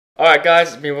Alright guys,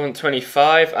 it's been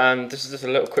 125 and this is just a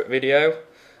little quick video,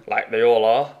 like they all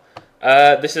are.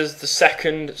 This is the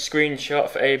second screenshot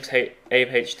for Abe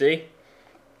HD.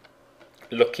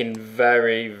 Looking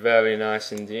very, very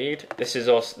nice indeed. This is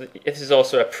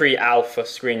also a pre-alpha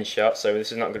screenshot, so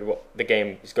this is not good what the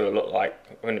game is going to look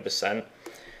like 100%.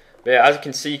 But yeah, as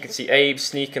you can see Abe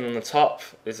sneaking on the top.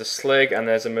 There's a Slig and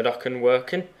there's a Mudokon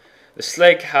working. The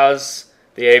Slig has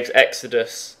the Abe's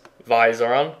Exodus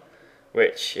visor on,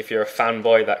 which if you're a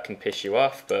fanboy that can piss you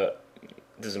off, but it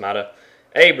doesn't matter.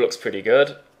 Abe looks pretty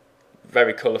good,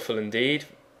 very colourful indeed,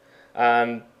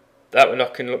 and that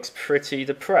Mudokon looks pretty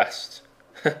depressed,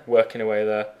 working away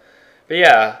there. But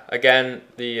yeah, again,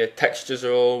 the textures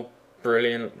are all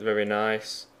brilliant, very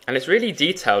nice, and it's really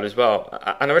detailed as well,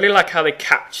 and I really like how they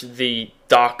capture the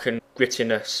darkened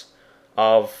grittiness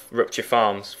of Rupture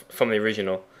Farms from the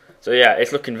original. So yeah,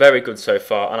 it's looking very good so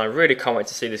far, and I really can't wait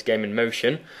to see this game in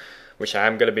motion, which I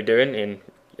am going to be doing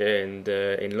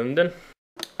in London.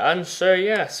 And so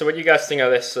yeah, so what do you guys think of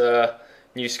this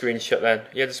new screenshot then?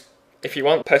 Yeah, just if you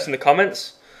want, post in the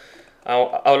comments.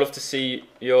 I'll love to see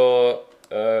your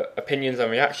opinions and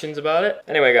reactions about it.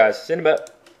 Anyway guys, see you in a bit.